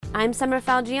I'm Summer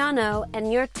Falgiano,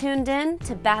 and you're tuned in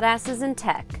to Badasses in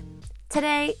Tech.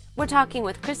 Today, we're talking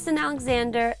with Kristen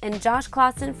Alexander and Josh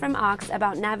Clausen from Ox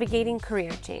about navigating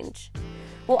career change.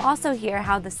 We'll also hear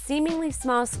how the seemingly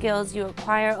small skills you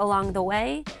acquire along the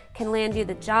way can land you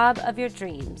the job of your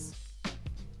dreams.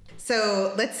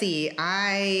 So let's see.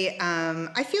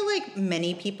 I feel like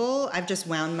many people, I've just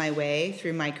wound my way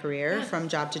through my career from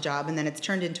job to job, and then it's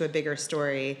turned into a bigger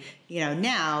story,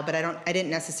 now. But I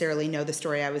didn't necessarily know the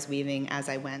story I was weaving as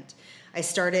I went. I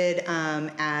started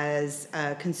as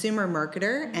a consumer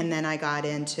marketer, and then I got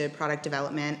into product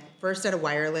development. First at a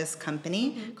wireless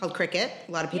company called Cricket.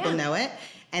 A lot of people know it.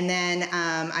 And then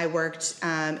I worked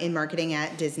in marketing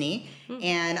at Disney.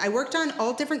 And I worked on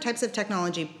all different types of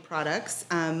technology products.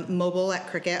 Mobile at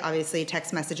Cricket, obviously,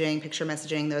 text messaging, picture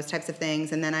messaging, those types of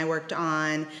things. And then I worked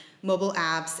on mobile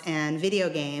apps and video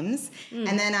games.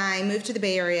 And then I moved to the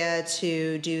Bay Area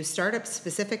to do startups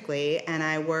specifically. And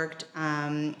I worked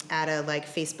at a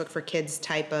Facebook for Kids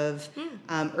type of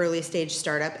early stage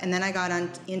startup. And then I got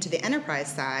into the enterprise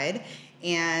side.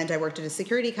 And I worked at a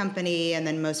security company, and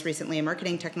then most recently a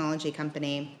marketing technology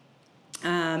company.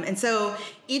 And so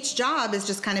each job has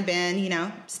just kind of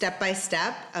been, step by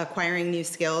step, acquiring new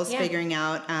skills, figuring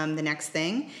out the next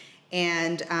thing,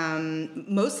 and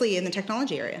mostly in the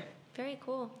technology area. Very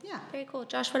cool. Yeah. Very cool.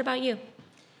 Josh, what about you?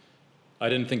 I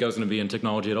didn't think I was going to be in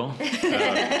technology at all.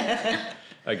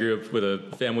 I grew up with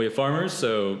a family of farmers,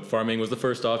 so farming was the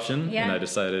first option, and I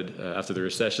decided after the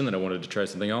recession that I wanted to try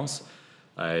something else.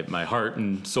 My heart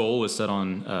and soul was set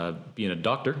on being a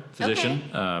doctor, physician.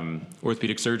 Okay.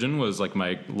 Orthopedic surgeon was like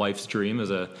my life's dream as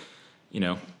a,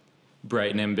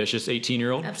 bright and ambitious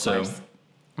 18-year-old. Of so course.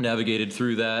 navigated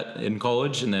through that in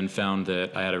college and then found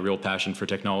that I had a real passion for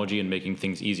technology and making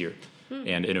things easier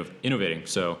and innovating.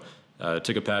 So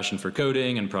took a passion for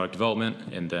coding and product development,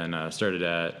 and then started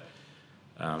at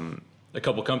a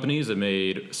couple companies that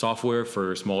made software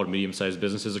for small to medium-sized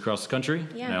businesses across the country.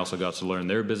 Yeah. And I also got to learn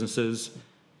their businesses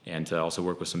and to also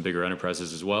work with some bigger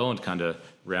enterprises as well, and kind of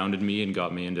rounded me and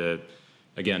got me into,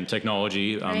 again,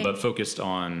 technology, but focused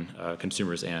on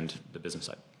consumers and the business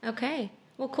side. Okay.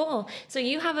 Well, cool. So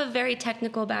you have a very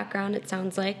technical background, it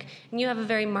sounds like, and you have a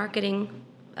very marketing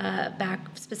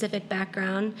specific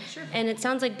background. Sure. And it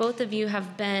sounds like both of you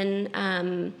have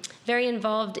been very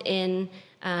involved in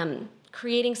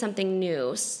creating something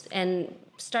new and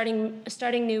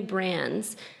starting new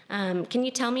brands. Can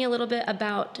you tell me a little bit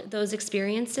about those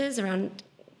experiences around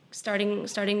starting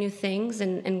new things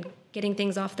and getting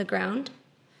things off the ground?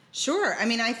 Sure. I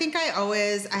mean, I think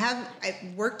I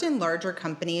worked in larger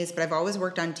companies, but I've always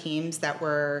worked on teams that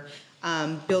were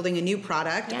building a new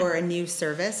product or a new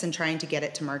service and trying to get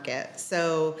it to market.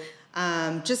 So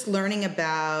just learning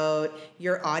about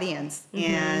your audience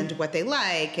and what they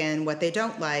like and what they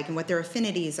don't like and what their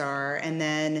affinities are, and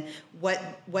then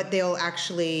what they'll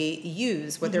actually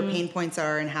use, what their pain points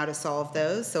are and how to solve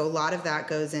those. So a lot of that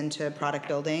goes into product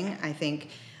building, I think.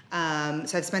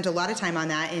 So I've spent a lot of time on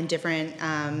that in different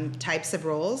types of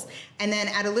roles. And then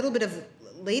at a little bit of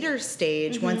later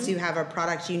stage, once you have a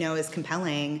product is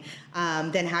compelling,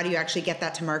 then how do you actually get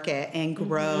that to market and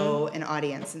grow an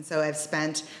audience? And so I've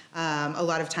spent a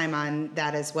lot of time on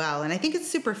that as well. And I think it's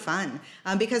super fun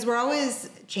because we're always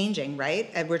changing,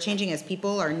 right? We're changing as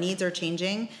people, our needs are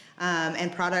changing,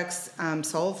 and products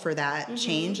solve for that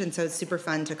change. And so it's super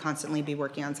fun to constantly be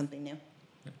working on something new.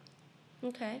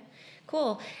 Okay,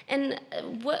 cool. And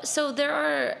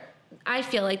I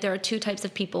feel like there are two types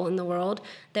of people in the world.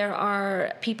 There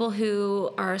are people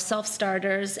who are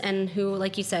self-starters and who,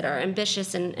 like you said, are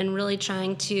ambitious and really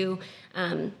trying to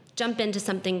jump into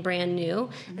something brand new.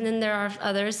 And then there are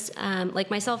others, like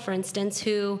myself, for instance,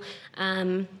 who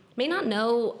may not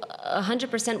know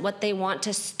 100% what they want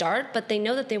to start, but they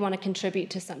know that they want to contribute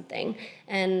to something.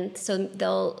 And so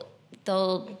they'll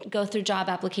go through job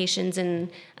applications and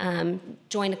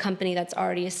join a company that's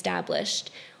already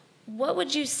established. What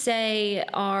would you say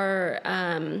are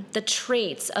the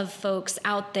traits of folks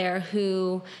out there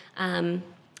who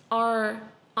are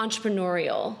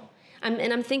entrepreneurial?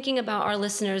 I'm thinking about our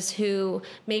listeners who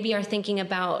maybe are thinking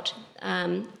about,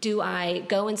 do I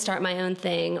go and start my own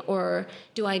thing, or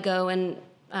do I go and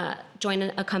join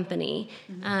a company?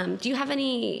 Do you have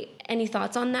any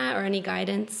thoughts on that or any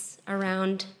guidance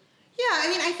around? Yeah, I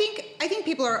mean, I think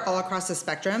people are all across the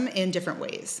spectrum in different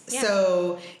ways. Yeah.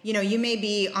 So, you may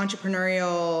be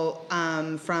entrepreneurial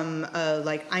from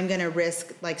I'm going to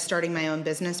risk starting my own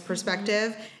business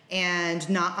perspective, and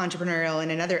not entrepreneurial in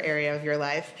another area of your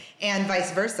life, and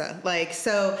vice versa.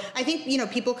 So I think,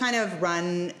 people kind of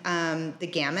run the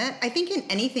gamut. I think in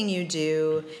anything you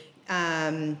do,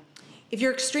 if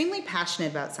you're extremely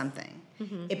passionate about something,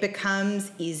 it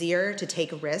becomes easier to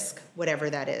take a risk, whatever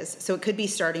that is. So it could be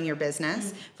starting your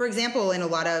business. For example, in a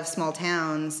lot of small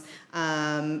towns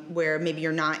where maybe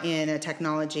you're not in a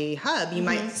technology hub, you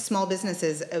might, small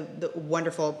businesses,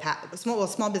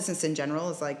 small business in general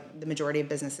is like the majority of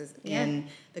businesses in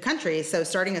the country. So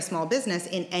starting a small business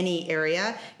in any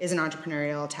area is an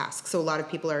entrepreneurial task. So a lot of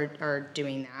people are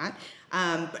doing that.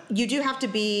 But you do have to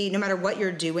be, no matter what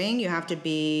you're doing, you have to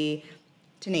be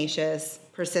tenacious,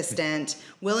 persistent,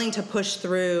 willing to push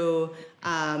through,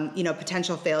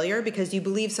 potential failure because you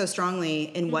believe so strongly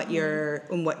in what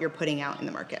you're putting out in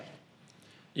the market.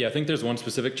 Yeah, I think there's one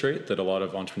specific trait that a lot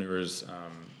of entrepreneurs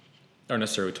aren't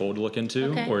necessarily told to look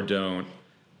into or don't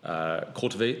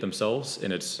cultivate themselves,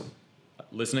 and it's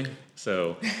listening.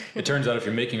 So it turns out if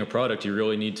you're making a product, you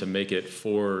really need to make it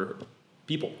for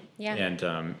people. Yeah.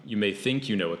 And you may think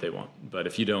you know what they want, but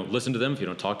if you don't listen to them, if you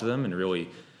don't talk to them and really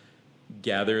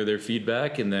gather their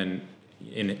feedback and then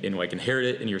inherit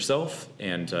it in yourself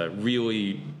and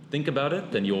really think about it,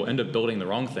 then you'll end up building the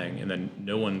wrong thing and then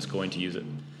no one's going to use it.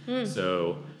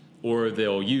 So, or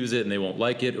they'll use it and they won't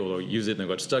like it, or they'll use it and they'll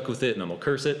get stuck with it and then they'll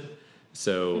curse it.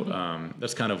 So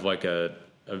that's kind of like a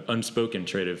unspoken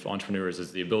trait of entrepreneurs,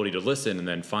 is the ability to listen and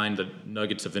then find the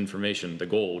nuggets of information, the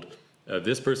gold.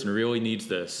 This person really needs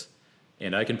this,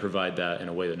 and I can provide that in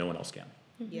a way that no one else can.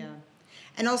 Yeah.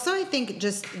 And also, I think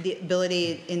just the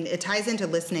ability, it ties into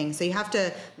listening. So you have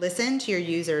to listen to your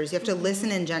users. You have to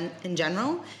listen in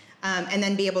general, and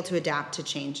then be able to adapt to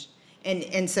change.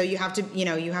 And so you have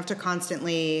to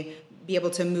constantly be able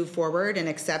to move forward and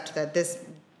accept that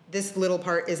this little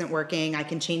part isn't working. I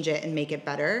can change it and make it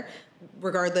better.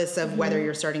 Regardless of whether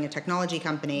you're starting a technology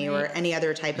company or any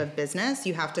other type of business,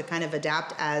 you have to kind of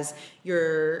adapt as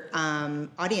your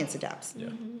audience adapts. Yeah,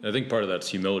 I think part of that's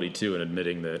humility too, and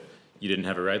admitting that you didn't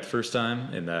have it right the first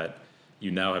time, and that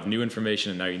you now have new information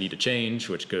and now you need to change,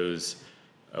 which goes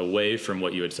away from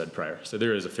what you had said prior. So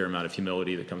there is a fair amount of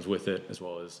humility that comes with it, as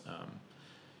well as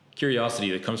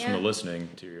curiosity that comes from the listening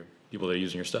to your people that are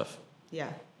using your stuff.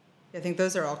 Yeah, I think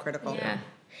those are all critical. Yeah.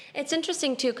 It's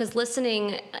interesting too, because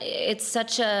listening, it's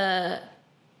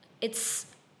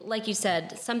like you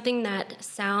said, something that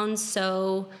sounds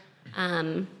so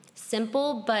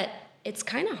simple, but it's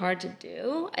kind of hard to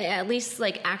do, at least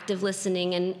like active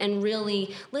listening and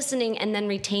really listening and then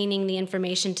retaining the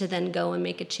information to then go and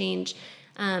make a change.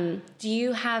 Do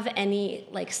you have any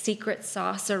like secret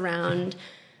sauce around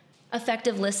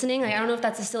effective listening? Like, I don't know if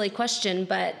that's a silly question,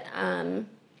 but...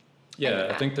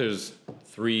 I think there's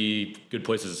 3 good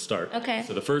places to start. Okay.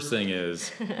 So the first thing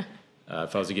is, if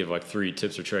I was to give like 3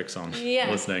 tips or tricks on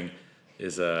listening,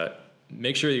 is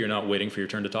make sure that you're not waiting for your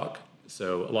turn to talk.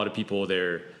 So a lot of people,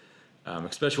 they're,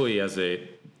 especially if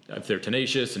they're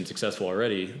tenacious and successful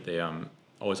already, they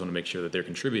always want to make sure that they're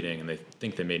contributing, and they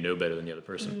think they may know better than the other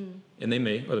person. And they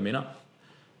may, or they may not.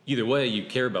 Either way, you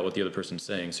care about what the other person's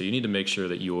saying, so you need to make sure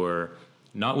that you're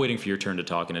not waiting for your turn to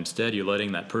talk, and instead you're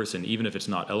letting that person, even if it's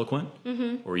not eloquent,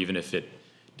 or even if it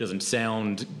doesn't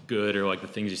sound good, or like the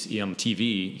things you see on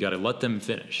TV, you got to let them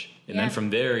finish. And then from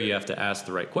there, you have to ask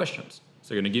the right questions. So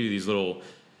they're going to give you these little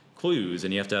clues,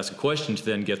 and you have to ask a question to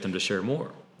then get them to share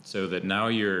more. So that now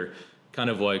you're kind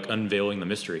of like unveiling the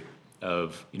mystery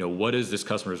of, what is this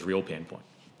customer's real pain point?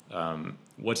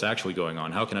 What's actually going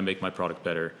on? How can I make my product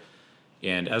better?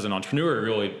 And as an entrepreneur, it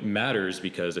really matters,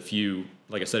 because if you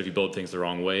build things the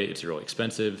wrong way, it's really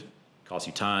expensive, costs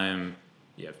you time.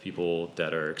 You have people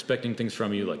that are expecting things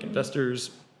from you, like investors.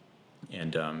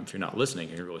 And if you're not listening,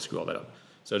 you can really screw all that up.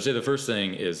 So I'd say the first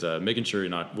thing is making sure you're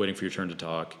not waiting for your turn to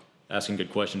talk. Asking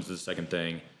good questions is the second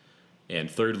thing. And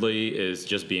thirdly is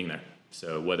just being there.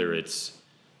 So whether it's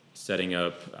setting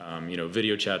up,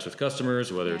 video chats with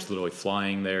customers, whether it's literally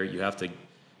flying there, you have to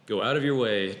go out of your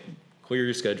way, clear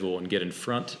your schedule, and get in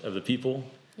front of the people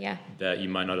that you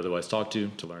might not otherwise talk to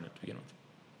learn it to begin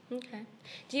with. Okay.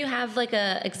 Do you have like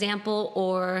a example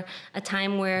or a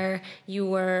time where you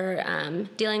were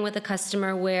dealing with a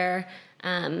customer where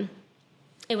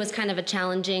it was kind of a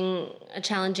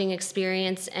challenging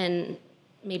experience, and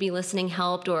maybe listening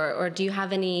helped, or do you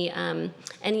have any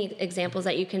examples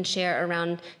that you can share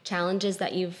around challenges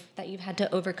that you've had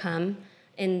to overcome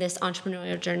in this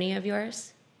entrepreneurial journey of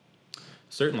yours?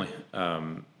 Certainly.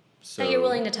 That you're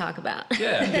willing to talk about.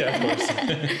 Yeah, of course.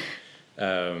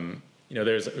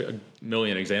 There's a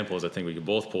million examples I think we could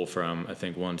both pull from. I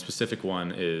think one specific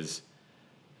one is,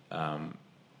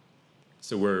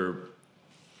 so we're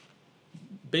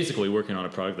basically working on a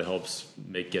product that helps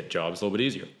get jobs a little bit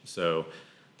easier. So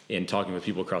in talking with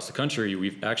people across the country,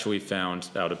 we've actually found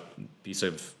out a piece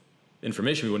of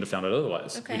information we wouldn't have found out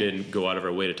otherwise. Okay. We didn't go out of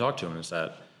our way to talk to them. Is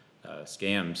that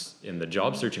scams in the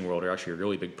job searching world are actually a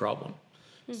really big problem.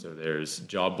 So there's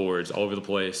job boards all over the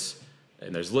place,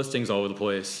 and there's listings all over the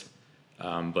place,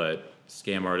 but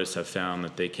scam artists have found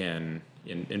that they can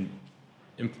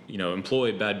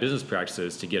employ bad business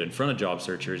practices to get in front of job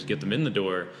searchers, get them in the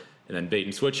door, and then bait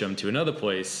and switch them to another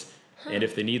place. And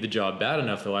if they need the job bad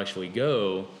enough, they'll actually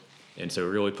go. And so it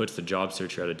really puts the job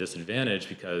searcher at a disadvantage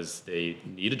because they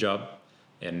need a job,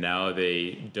 and now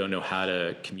they don't know how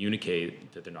to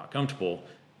communicate that they're not comfortable,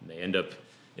 and they end up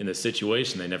in the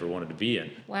situation they never wanted to be in.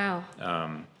 Wow.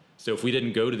 So if we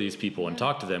didn't go to these people and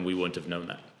talk to them, we wouldn't have known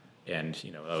that. And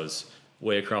that was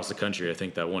way across the country. I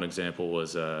think that one example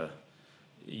was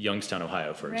Youngstown,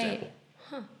 Ohio, for example.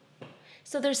 Huh.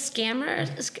 So there's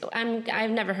scammers.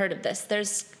 I've never heard of this.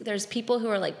 There's people who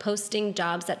are like posting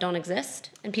jobs that don't exist,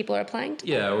 and people are applying to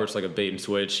them? Yeah, or it's like a bait and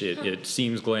switch. It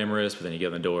seems glamorous, but then you get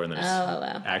in the door, and then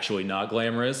it's actually not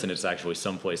glamorous, and it's actually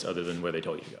someplace other than where they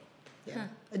told you to go. Yeah.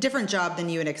 A different job than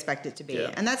you would expect it to be.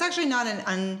 Yeah. And that's actually not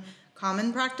an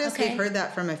uncommon practice. Okay. We've heard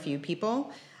that from a few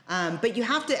people. But you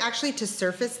have to actually, to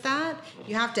surface that,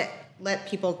 you have to let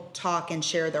people talk and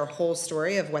share their whole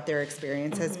story of what their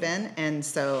experience has been. And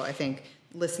so I think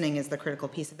listening is the critical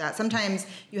piece of that. Sometimes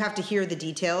you have to hear the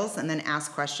details and then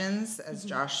ask questions, as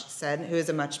Josh said, who is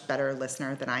a much better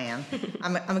listener than I am.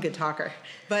 I'm a good talker,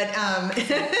 but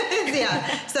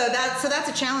yeah. So that's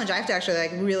a challenge. I have to actually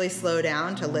like really slow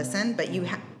down to listen. But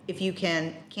if you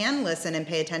can listen and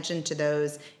pay attention to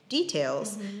those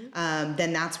details,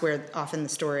 then that's where often the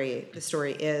story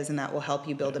is, and that will help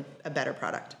you build a better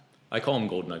product. I call them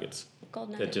gold nuggets.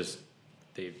 Gold nuggets.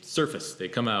 They surface. They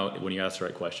come out when you ask the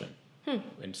right question.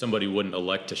 And somebody wouldn't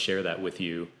elect to share that with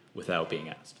you without being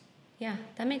asked. Yeah,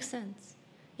 that makes sense.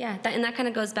 Yeah, and that kind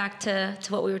of goes back to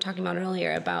what we were talking about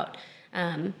earlier about,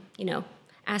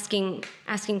 asking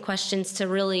questions to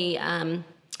really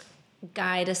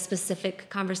guide a specific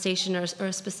conversation or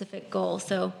a specific goal.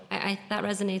 So I that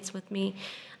resonates with me.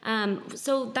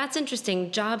 So that's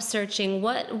interesting. Job searching.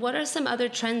 What are some other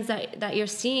trends that you're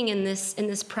seeing in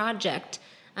this project?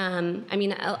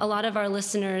 A lot of our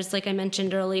listeners, like I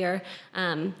mentioned earlier,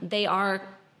 they are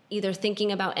either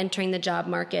thinking about entering the job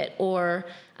market or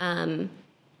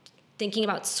thinking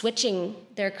about switching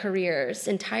their careers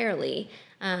entirely.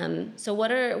 So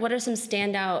what are some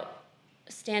standout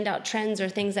trends or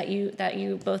things that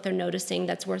you both are noticing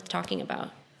that's worth talking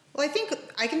about? Well,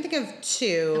 I can think of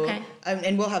two, okay.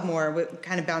 And we'll have more. We'll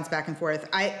kind of bounce back and forth.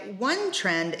 One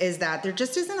trend is that there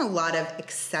just isn't a lot of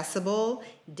accessible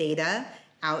data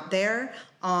out there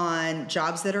on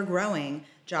jobs that are growing,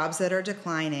 jobs that are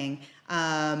declining,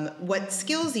 what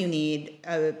skills you need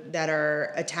that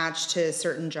are attached to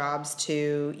certain jobs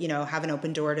to, have an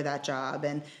open door to that job,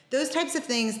 and those types of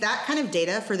things. That kind of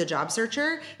data for the job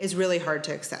searcher is really hard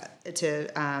to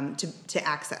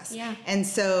access. Yeah. And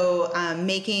so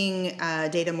making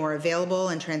data more available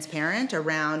and transparent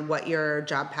around what your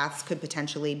job paths could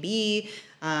potentially be,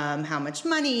 how much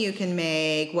money you can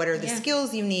make, what are the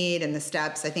skills you need, and the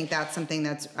steps. I think that's something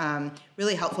that's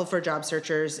really helpful for job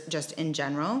searchers just in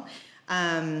general.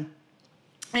 And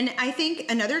I think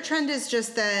another trend is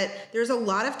just that there's a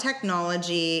lot of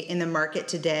technology in the market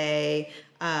today,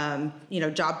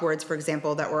 job boards, for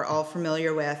example, that we're all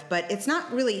familiar with, but it's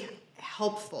not really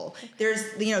helpful.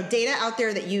 There's, data out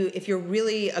there that if you're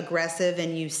really aggressive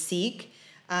and you seek,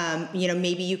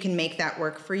 maybe you can make that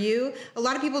work for you. A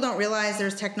lot of people don't realize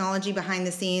there's technology behind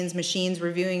the scenes, machines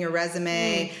reviewing your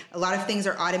resume. A lot of things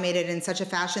are automated in such a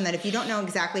fashion that if you don't know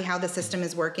exactly how the system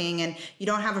is working and you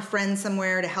don't have a friend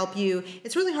somewhere to help you,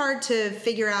 it's really hard to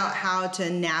figure out how to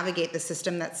navigate the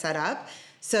system that's set up.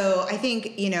 So I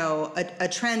think, a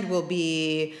trend will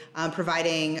be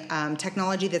providing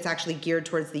technology that's actually geared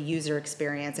towards the user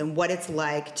experience and what it's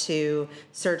like to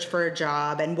search for a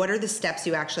job and what are the steps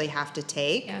you actually have to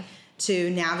take to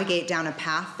navigate down a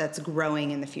path that's growing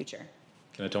in the future.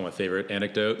 Can I tell my favorite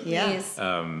anecdote? Please.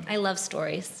 I love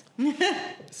stories.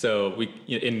 So we,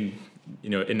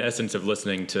 in essence of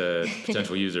listening to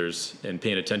potential users and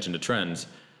paying attention to trends,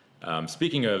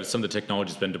 speaking of some of the technology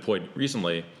that's been deployed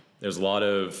recently, there's a lot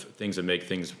of things that make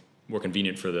things more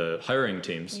convenient for the hiring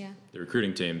teams, the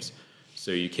recruiting teams.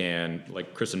 So you can,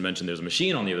 like Kristen mentioned, there's a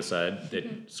machine on the other side that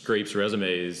scrapes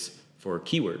resumes for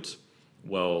keywords.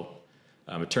 Well,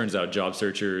 it turns out job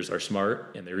searchers are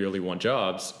smart and they really want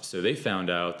jobs. So they found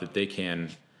out that they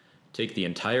can take the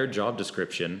entire job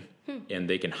description and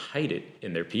they can hide it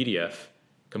in their PDF,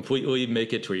 completely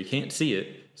make it to where you can't see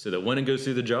it, so that when it goes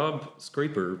through the job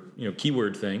scraper,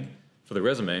 keyword thing for the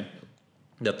resume,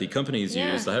 that the companies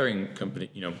use, the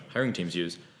hiring teams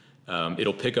use,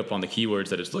 it'll pick up on the keywords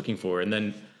that it's looking for, and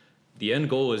then the end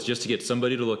goal is just to get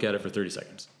somebody to look at it for 30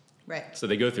 seconds. Right. So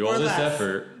they go through Or all this less.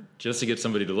 effort just to get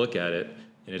somebody to look at it,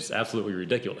 and it's absolutely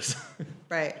ridiculous.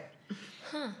 Right.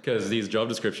 Because these job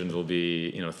descriptions will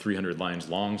be, 300 lines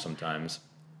long sometimes,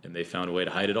 and they found a way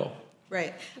to hide it all.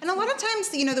 Right. And a lot of times,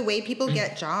 the way people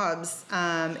get jobs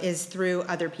is through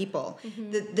other people.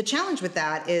 The challenge with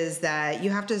that is that you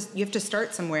have to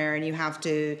start somewhere, and you have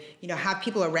to, have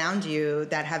people around you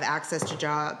that have access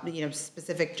to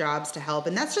specific jobs to help.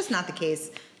 And that's just not the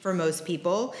case for most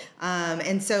people.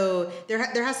 And so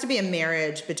there has to be a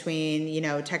marriage between,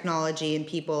 technology and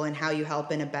people and how you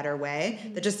help in a better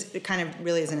way that just it kind of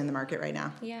really isn't in the market right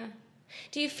now. Yeah.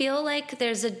 Do you feel like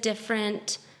there's a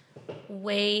different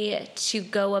way to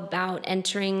go about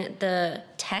entering the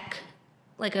tech,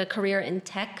 like a career in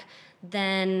tech,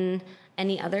 than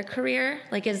any other career?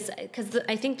 Because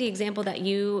I think the example that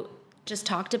you just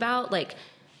talked about, like,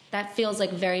 that feels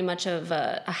like very much of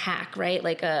a hack, right?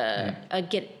 Like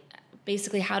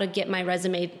basically how to get my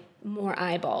resume more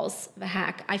eyeballs, a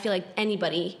hack. I feel like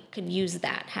anybody could use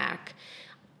that hack.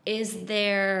 Is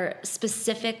there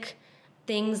specific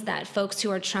things that folks who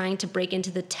are trying to break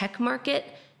into the tech market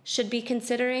should be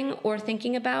considering or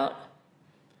thinking about?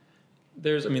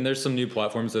 There's some new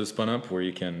platforms that have spun up where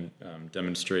you can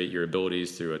demonstrate your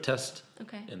abilities through a test.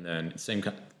 Okay. And then same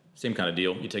kind of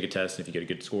deal. You take a test, and if you get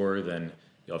a good score, then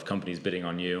you'll have companies bidding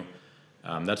on you.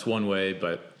 That's one way,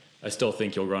 but I still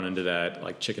think you'll run into that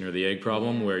like chicken or the egg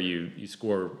problem where you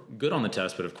score good on the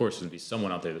test, but of course there's going to be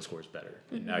someone out there that scores better.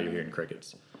 And now you're hearing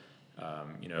crickets.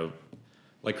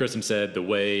 Like Kristen said, the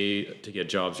way to get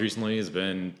jobs recently has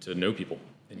been to know people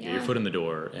and get your foot in the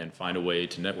door and find a way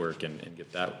to network and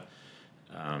get that.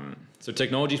 So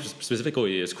technology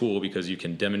specifically is cool because you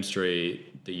can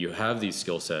demonstrate that you have these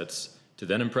skill sets to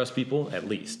then impress people at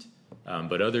least.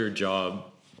 But other job,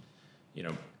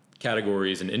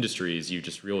 categories and industries, you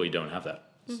just really don't have that.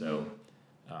 So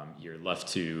you're left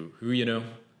to who you know,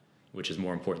 which is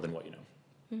more important than what you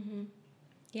know.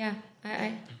 Yeah,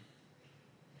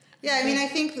 Yeah, I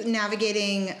think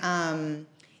navigating,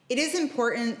 it is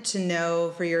important to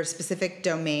know for your specific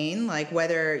domain, like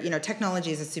whether,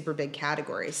 technology is a super big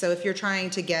category. So if you're trying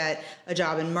to get a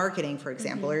job in marketing, for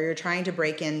example, or you're trying to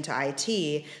break into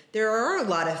IT, there are a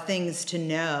lot of things to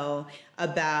know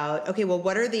about, okay, well,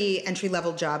 what are the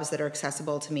entry-level jobs that are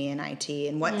accessible to me in IT,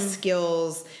 and what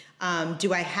skills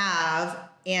do I have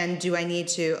and do I need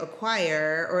to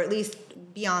acquire, or at least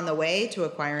be on the way to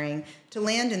acquiring, to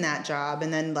land in that job,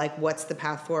 and then like what's the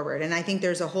path forward. And I think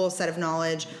there's a whole set of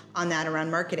knowledge on that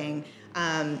around marketing.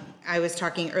 I was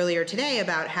talking earlier today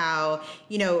about how,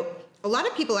 a lot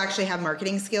of people actually have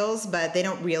marketing skills, but they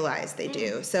don't realize they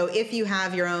do. So if you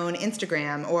have your own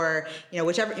Instagram or,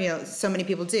 whichever, so many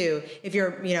people do, if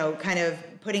you're, kind of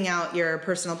putting out your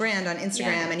personal brand on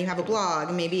Instagram and you have a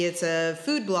blog, maybe it's a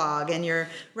food blog, and you're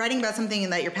writing about something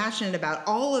that you're passionate about,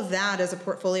 all of that is a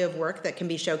portfolio of work that can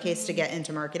be showcased to get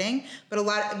into marketing.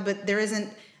 But there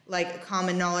isn't like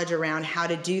common knowledge around how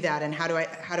to do that, and how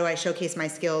do I showcase my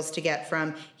skills to get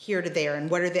from here to there, and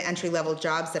what are the entry-level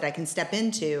jobs that I can step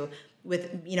into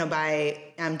with, by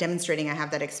demonstrating I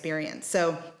have that experience.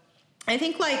 So I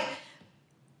think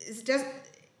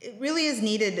it really is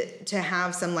needed to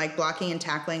have some like blocking and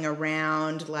tackling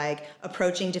around like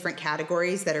approaching different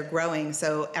categories that are growing,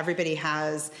 so everybody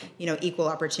has, equal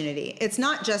opportunity. It's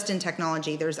not just in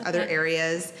technology. There's other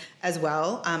areas as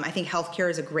well. I think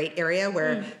healthcare is a great area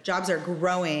where jobs are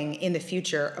growing in the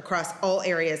future across all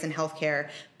areas in healthcare.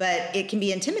 But it can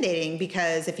be intimidating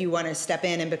because if you want to step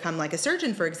in and become like a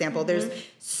surgeon, for example, there's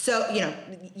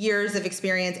years of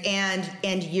experience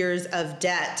and years of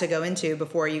debt to go into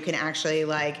before you can actually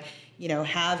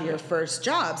have your first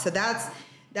job. So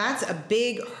that's a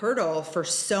big hurdle for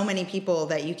so many people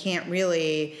that you can't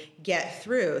really get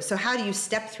through. So how do you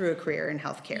step through a career in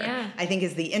healthcare? I think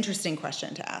is the interesting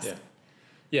question to ask.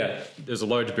 Yeah, there's a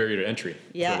large barrier to entry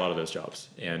for a lot of those jobs.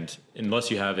 And unless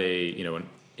you have an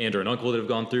aunt or an uncle that have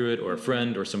gone through it, or a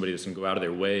friend or somebody that's going to go out of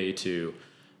their way to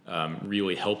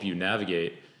really help you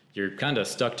navigate, you're kind of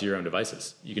stuck to your own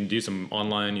devices. You can do some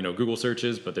online, Google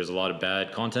searches, but there's a lot of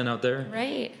bad content out there.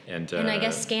 Right. And I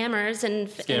guess scammers and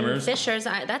phishers,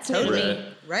 that's new to me.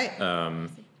 Right.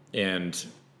 And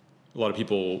a lot of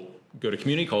people go to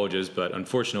community colleges, but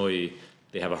unfortunately,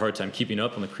 they have a hard time keeping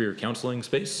up on the career counseling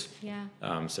space.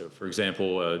 Yeah. So, for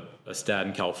example, a stat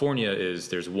in California is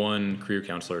there's one career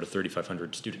counselor to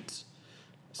 3,500 students.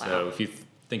 Wow. So if you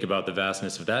think about the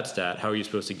vastness of that stat, how are you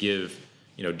supposed to give,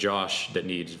 Josh that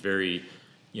needs very,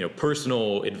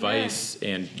 personal advice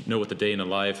and know what the day in the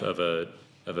life of a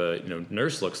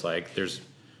nurse looks like? There's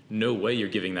no way you're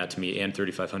giving that to me and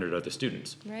 3,500 other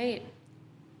students. Right.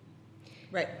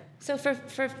 Right. So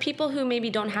for people who maybe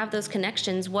don't have those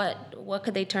connections, what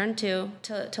could they turn to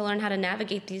learn how to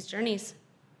navigate these journeys?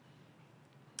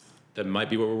 That might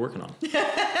be what we're working on.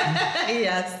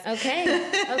 Yes.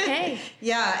 Okay.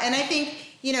 Yeah, and I think,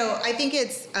 I think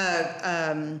it's,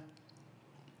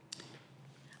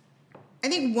 I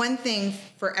think one thing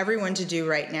for everyone to do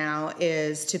right now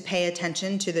is to pay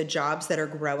attention to the jobs that are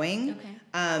growing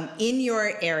in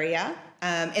your area.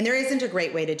 And there isn't a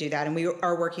great way to do that. And we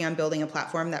are working on building a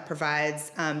platform that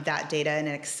provides that data in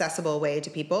an accessible way to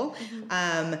people.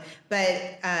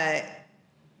 But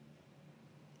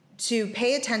to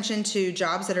pay attention to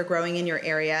jobs that are growing in your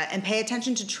area and pay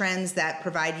attention to trends that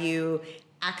provide you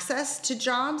access to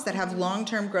jobs that have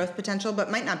long-term growth potential but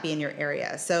might not be in your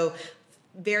area. So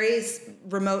various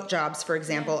remote jobs, for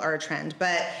example, are a trend,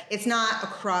 but it's not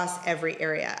across every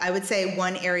area. I would say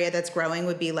one area that's growing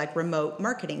would be like remote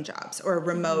marketing jobs or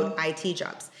remote IT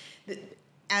jobs.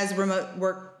 As remote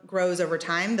work grows over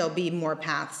time, there'll be more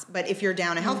paths. But if you're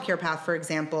down a healthcare path, for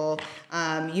example,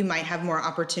 you might have more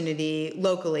opportunity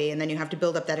locally, and then you have to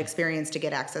build up that experience to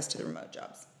get access to the remote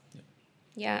jobs.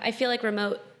 Yeah, I feel like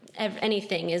remote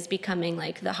anything is becoming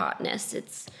like the hotness.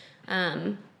 It's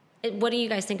what do you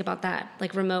guys think about that?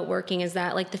 Like remote working, is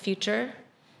that like the future?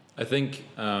 I think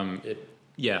it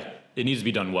needs to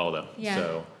be done well though. Yeah.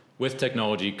 So with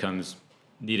technology comes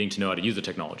needing to know how to use the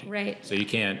technology. Right. So you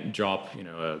can't drop,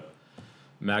 a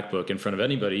MacBook in front of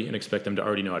anybody and expect them to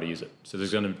already know how to use it. So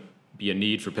there's going to be a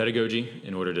need for pedagogy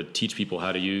in order to teach people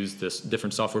how to use this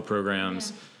different software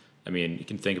programs. Yeah. I mean, you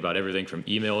can think about everything from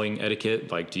emailing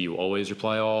etiquette, like do you always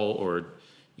reply all, or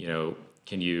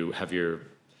can you have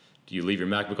do you leave your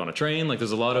MacBook on a train? Like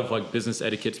there's a lot of like business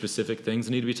etiquette specific things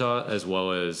that need to be taught, as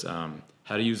well as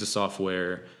how to use the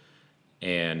software.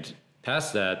 And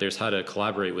past that, there's how to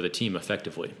collaborate with a team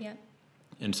effectively. Yeah.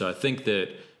 And so I think that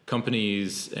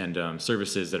companies and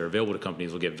services that are available to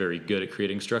companies will get very good at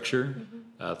creating structure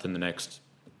within the next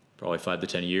probably 5 to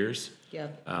 10 years. Yeah.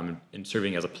 And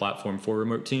serving as a platform for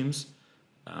remote teams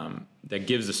that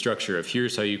gives the structure of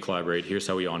here's how you collaborate, here's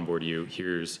how we onboard you,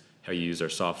 here's how you use our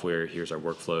software, here's our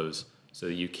workflows, so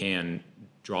that you can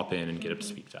drop in and get up to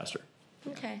speed faster.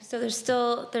 Okay, so there's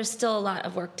still a lot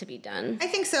of work to be done. I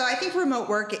think so. I think remote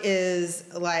work is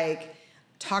like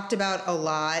talked about a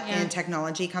lot in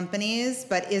technology companies,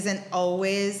 but isn't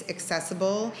always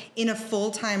accessible in a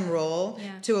full-time role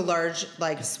to a large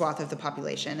swath of the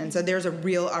population. And so there's a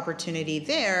real opportunity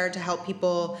there to help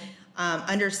people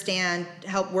understand,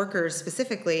 help workers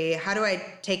specifically, how do I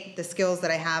take the skills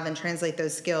that I have and translate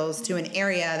those skills to an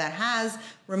area that has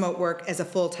remote work as a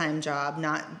full-time job,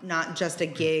 not just a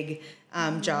gig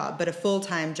job, but a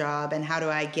full-time job, and how do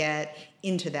I get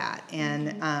into that?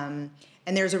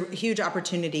 And there's a huge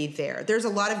opportunity there. There's a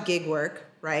lot of gig work,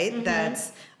 right?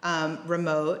 That's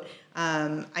remote.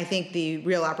 I think the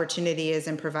real opportunity is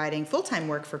in providing full-time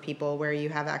work for people where you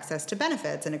have access to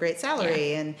benefits and a great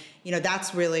salary. And,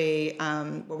 that's really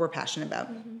what we're passionate about.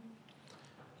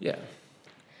 Yeah.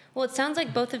 Well, it sounds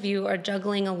like both of you are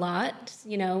juggling a lot,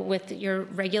 with your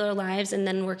regular lives and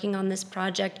then working on this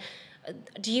project.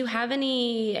 Do you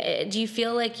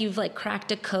feel like you've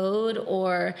cracked a code,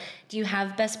 or do you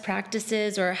have best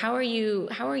practices, or how are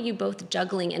you both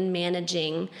juggling and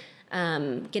managing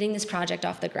getting this project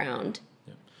off the ground?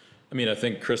 Yeah. I mean, I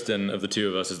think Kristen of the two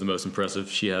of us is the most impressive.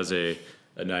 She has a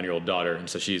 9-year-old daughter, and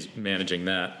so she's managing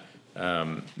that.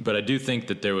 But I do think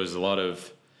that there was a lot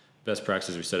of best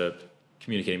practices we set up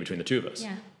communicating between the two of us.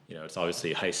 Yeah. It's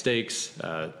obviously high stakes.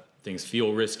 Things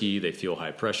feel risky. They feel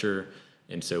high pressure.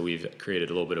 And so we've created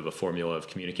a little bit of a formula of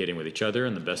communicating with each other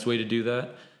and the best way to do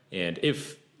that. And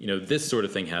if, this sort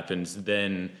of thing happens,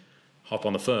 then hop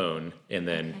on the phone and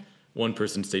then one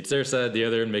person states their side, the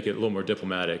other, and make it a little more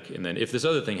diplomatic. And then if this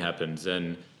other thing happens,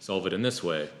 then solve it in this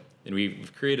way. And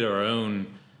we've created our own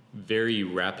very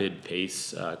rapid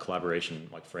pace collaboration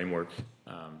framework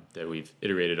that we've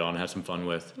iterated on and had some fun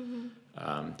with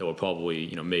that will probably,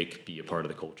 be a part of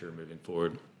the culture moving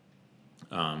forward.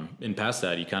 And past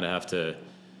that, you kind of have to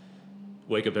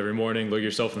wake up every morning, look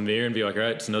yourself in the mirror and be like, all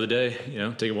right, it's another day,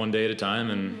 take it one day at a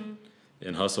time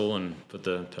and hustle and put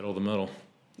the pedal to the metal.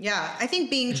 Yeah, I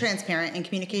think being transparent in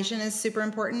communication is super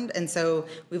important. And so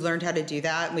we've learned how to do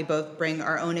that. We both bring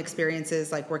our own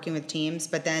experiences, working with teams,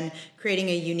 but then creating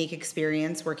a unique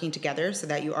experience working together so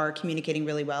that you are communicating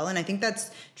really well. And I think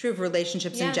that's true of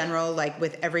relationships in general,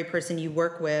 with every person you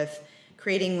work with.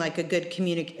 Creating a good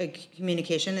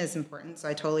communication is important. So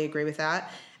I totally agree with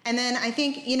that. And then I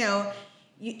think,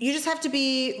 you just have to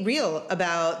be real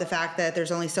about the fact that there's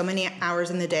only so many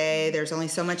hours in the day. There's only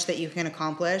so much that you can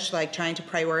accomplish, like trying to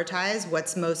prioritize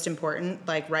what's most important,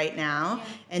 like right now,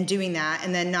 and doing that,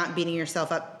 and then not beating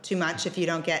yourself up too much if you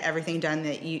don't get everything done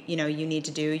that you need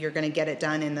to do. You're going to get it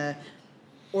done in the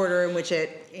order in which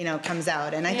it, comes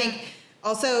out. And I think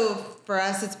also for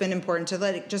us, it's been important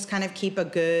to just kind of keep a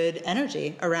good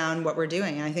energy around what we're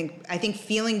doing. And I think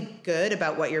feeling good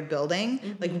about what you're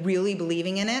building, like really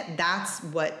believing in it, that's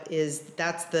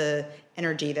the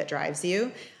energy that drives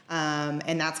you.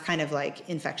 And that's kind of like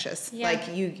infectious. Yeah.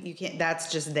 Like you can't,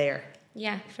 that's just there.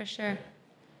 Yeah, for sure.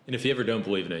 And if you ever don't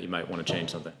believe in it, you might want to change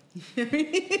something. Yeah,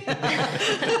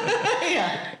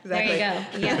 exactly. There you go.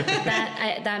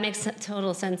 Yeah, that makes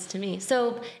total sense to me.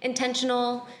 So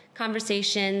intentional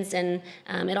conversations, and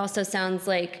it also sounds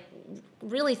like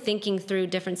really thinking through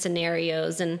different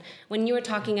scenarios. And when you were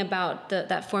talking about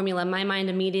that formula, my mind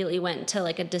immediately went to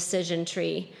like a decision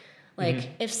tree. Like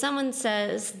if someone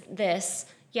says this,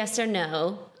 yes or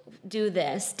no, do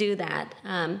this, do that.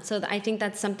 So I think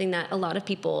that's something that a lot of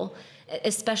people,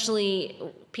 especially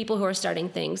people who are starting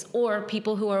things or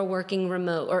people who are working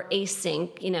remote or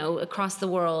async, across the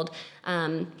world,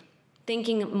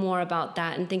 thinking more about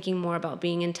that and thinking more about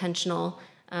being intentional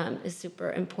is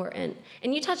super important.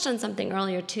 And you touched on something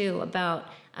earlier too about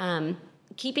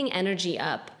keeping energy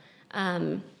up.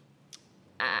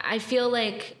 I feel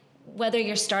like whether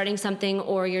you're starting something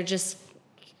or you're just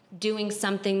doing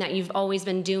something that you've always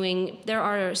been doing, there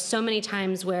are so many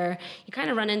times where you kind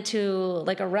of run into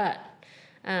like a rut.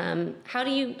 How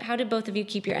do both of you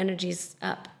keep your energies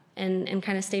up and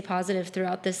kind of stay positive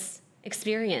throughout this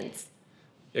experience?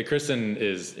 Yeah, Kristen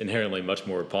is inherently much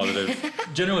more positive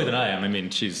generally than I am. I mean,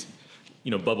 she's,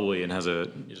 bubbly and has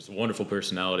just a wonderful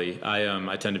personality.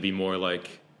 I tend to be more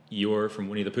like Eeyore from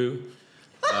Winnie the Pooh.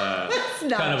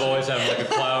 Kind of always have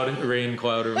like a rain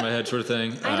cloud over my head sort of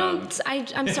thing. I'm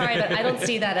sorry, but I don't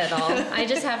see that at all. I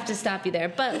just have to stop you there,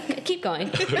 but keep going.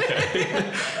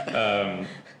 Okay.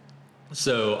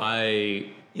 So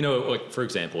like for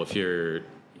example, if you're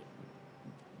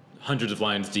hundreds of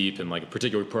lines deep in like a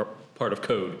particular part of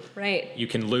code, right, you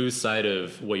can lose sight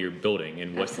of what you're building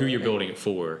and who you're building it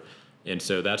for. And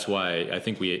so that's why I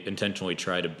think we intentionally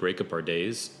try to break up our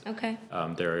days. Okay.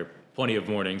 There are plenty of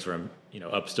mornings where I'm,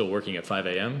 up still working at 5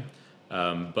 a.m.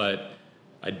 But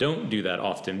I don't do that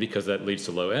often because that leads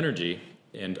to low energy.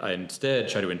 And I instead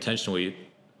try to intentionally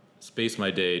space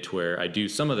my day to where I do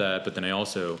some of that, but then I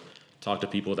also talk to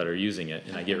people that are using it,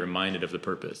 and I get reminded of the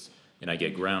purpose, and I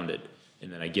get grounded.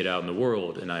 And then I get out in the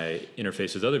world and I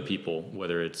interface with other people,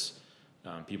 whether it's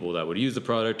people that would use the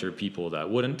product or people that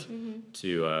wouldn't,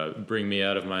 to bring me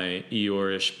out of my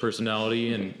Eeyore-ish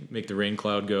personality and make the rain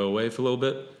cloud go away for a little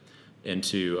bit, and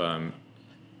to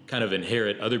kind of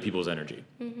inherit other people's energy.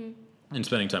 And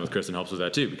spending time with Kristen helps with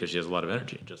that too, because she has a lot of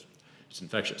energy. It's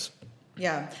infectious.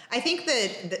 Yeah, I think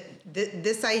that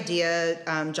this idea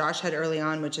Josh had early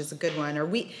on, which is a good one,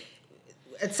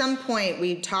 at some point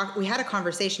we had a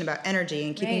conversation about energy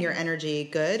and keeping your energy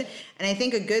good. And I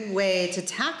think a good way to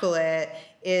tackle it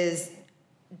is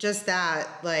just that,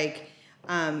 like,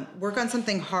 work on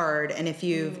something hard. And if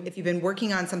you've been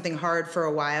working on something hard for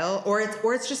a while, or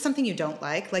it's just something you don't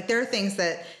like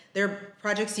there are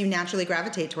projects you naturally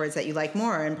gravitate towards that you like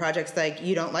more, and projects like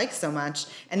you don't like so much,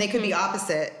 and they could be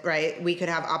opposite, right? We could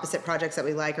have opposite projects that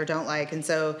we like or don't like. And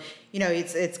so,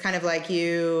 it's kind of like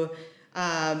you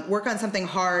work on something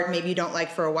hard, maybe you don't like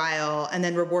for a while, and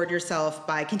then reward yourself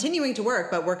by continuing to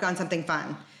work, but work on something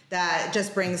fun that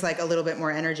just brings like a little bit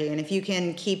more energy. And if you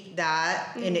can keep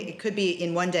that, and it could be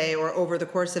in one day or over the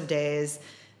course of days,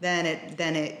 then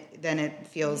it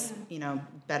feels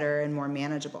better and more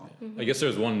manageable. I guess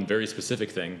there's one very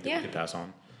specific thing that we could pass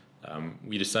on.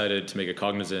 We decided to make a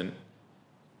cognizant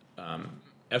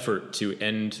effort to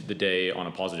end the day on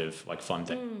a positive, like, fun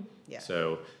thing. Yeah.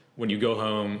 So when you go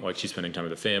home, like she's spending time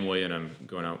with the family and I'm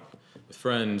going out with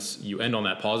friends, you end on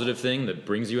that positive thing that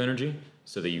brings you energy,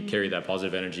 so that you carry that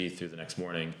positive energy through the next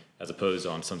morning, as opposed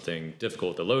on something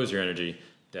difficult that lowers your energy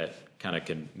that kind of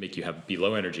can make you be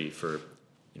low energy for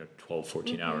 12,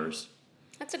 14 hours.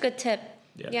 That's a good tip.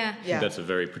 Yeah. I think that's a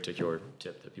very particular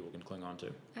tip that people can cling on to.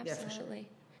 Absolutely. Yeah,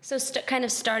 for sure. So kind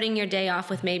of starting your day off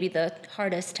with maybe the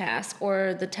hardest task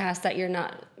or the task that you're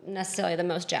not necessarily the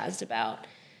most jazzed about,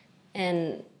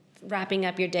 and wrapping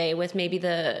up your day with maybe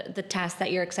the task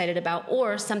that you're excited about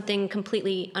or something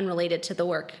completely unrelated to the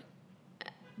work.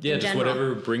 Yeah, just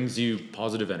whatever brings you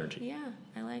positive energy. Yeah,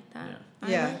 I like that.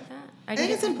 Yeah. I like that. I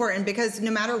think it's important because no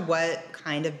matter what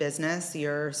kind of business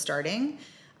you're starting,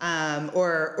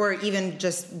 or even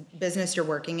just business you're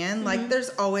working in, like there's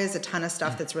always a ton of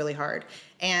stuff that's really hard.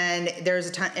 And there's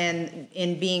a ton, and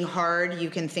in being hard, you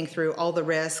can think through all the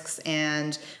risks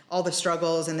and all the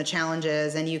struggles and the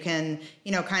challenges, and you can,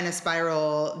 kind of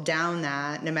spiral down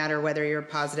that no matter whether you're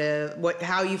positive,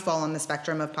 how you fall on the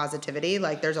spectrum of positivity.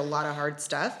 Like there's a lot of hard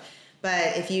stuff.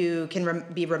 But if you can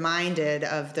be reminded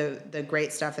of the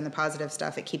great stuff and the positive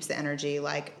stuff, it keeps the energy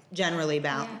like generally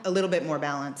a little bit more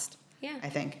balanced. Yeah. I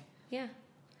think. Yeah.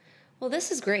 Well,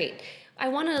 this is great. I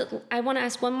want to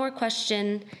ask one more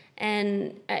question,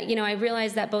 and I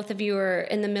realize that both of you are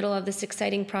in the middle of this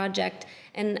exciting project,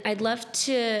 and I'd love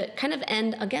to kind of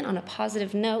end again on a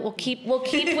positive note. We'll keep with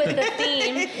the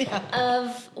theme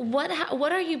of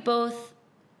what are you both.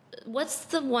 What's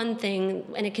the one thing,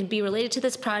 and it can be related to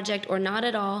this project or not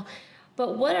at all,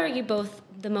 but what are you both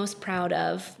the most proud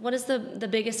of? What is the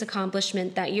biggest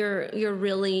accomplishment that you're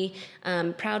really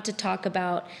proud to talk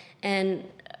about? And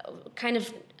kind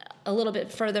of a little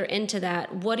bit further into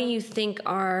that, what do you think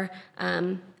are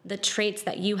the traits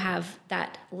that you have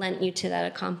that lent you to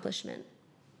that accomplishment?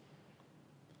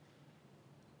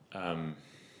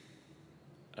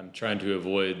 I'm trying to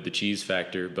avoid the cheese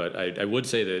factor, but I would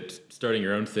say that starting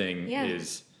your own thing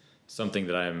is something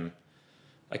that I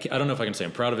don't know if I can say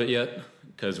I'm proud of it yet,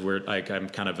 because I'm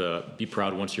kind of be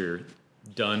proud once you're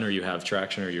done or you have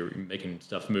traction or you're making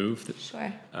stuff move.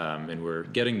 Sure. And we're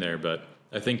getting there, but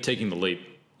I think taking the leap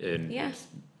and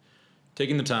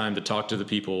taking the time to talk to the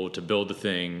people, to build the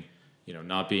thing,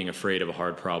 not being afraid of a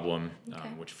hard problem,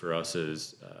 which for us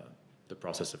is the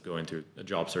process of going through a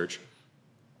job search.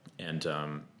 And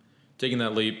taking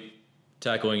that leap,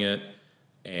 tackling it,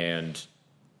 and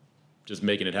just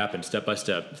making it happen step by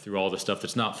step through all the stuff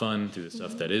that's not fun, through the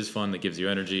stuff that is fun, that gives you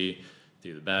energy,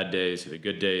 through the bad days, through the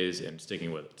good days, and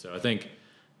sticking with it. So I think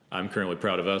I'm currently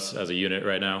proud of us as a unit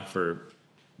right now for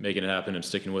making it happen and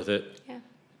sticking with it. Yeah.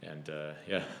 And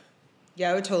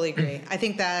Yeah, I would totally agree. I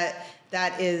think that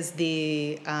is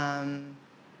the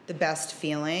best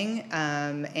feeling,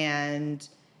 and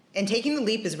taking the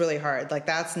leap is really hard. Like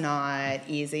that's not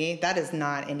easy. That is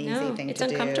not an easy thing to do.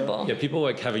 It's uncomfortable. Yeah, people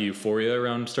have a euphoria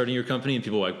around starting your company, and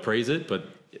people praise it, but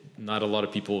not a lot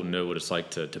of people know what it's like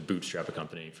to bootstrap a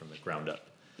company from the ground up.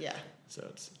 Yeah. So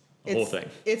it's a whole thing.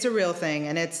 It's a real thing,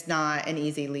 and it's not an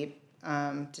easy leap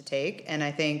to take. And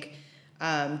I think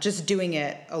just doing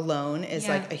it alone is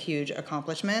like a huge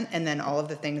accomplishment. And then all of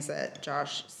the things that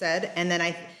Josh said, and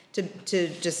then to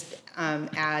just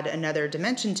add another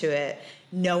dimension to it,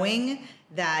 knowing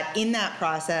that in that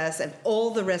process of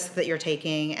all the risks that you're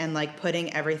taking and like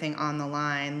putting everything on the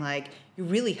line, like you're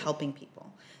really helping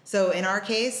people. So in our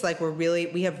case, like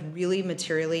we have really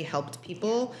materially helped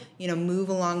people, move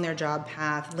along their job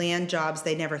path, land jobs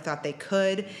they never thought they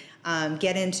could,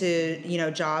 get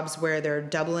into, jobs where they're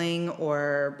doubling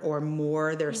or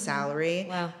more their salary.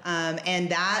 Wow. And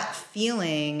that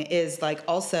feeling is like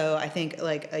also, I think,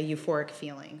 like a euphoric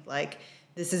feeling. Like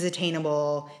this is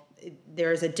attainable.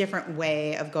 There's a different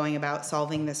way of going about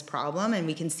solving this problem, and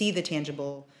we can see the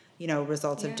tangible,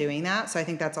 results of doing that. So I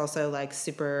think that's also like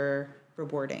super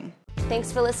rewarding.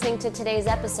 Thanks for listening to today's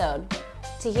episode.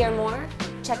 To hear more,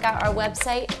 check out our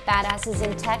website,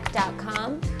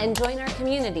 badassesintech.com, and join our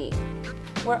community.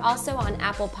 We're also on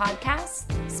Apple Podcasts,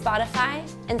 Spotify,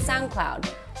 and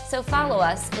SoundCloud, so follow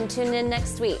us and tune in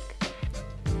next week.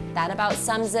 That about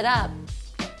sums it up.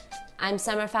 I'm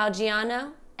Summer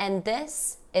Falgiano, and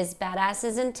this is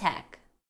Badasses in Tech.